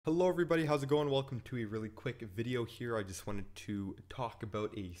Hello everybody, how's it going? Welcome to a really quick video here. I just wanted to talk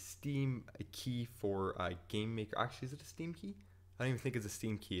about a Steam key for Game Maker. Actually, is it a Steam key? I don't even think it's a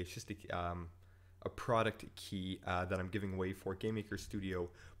Steam key. It's just a product key that I'm giving away for Game Maker Studio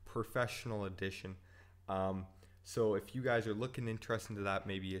Professional Edition. So if you guys are looking interested into that,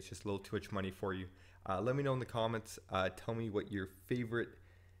 maybe it's just a little too much money for you. Let me know in the comments. Tell me what your favorite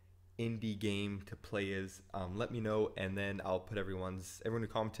indie game to play is. Let me know, and then I'll put everyone who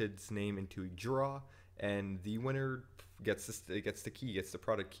commented's name into a draw, and the winner gets the key, gets the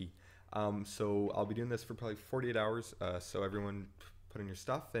product key. So I'll be doing this for probably 48 hours. So everyone put in your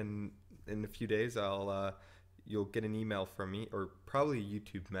stuff, and in a few days you'll get an email from me, or probably a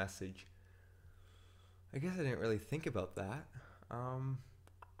YouTube message. I guess I didn't really think about that.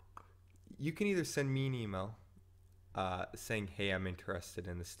 You can either send me an email saying, "Hey, I'm interested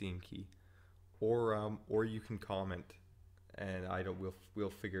in the Steam key," or you can comment, and I don't. We'll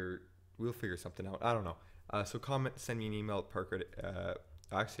figure something out. I don't know. So comment, send me an email at Parker.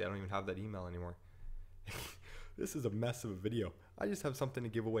 Actually, I don't even have that email anymore. This is a mess of a video. I just have something to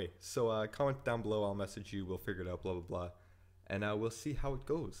give away. So comment down below. I'll message you. We'll figure it out. Blah blah blah, and we'll see how it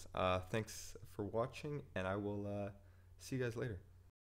goes. Thanks for watching, and I will see you guys later.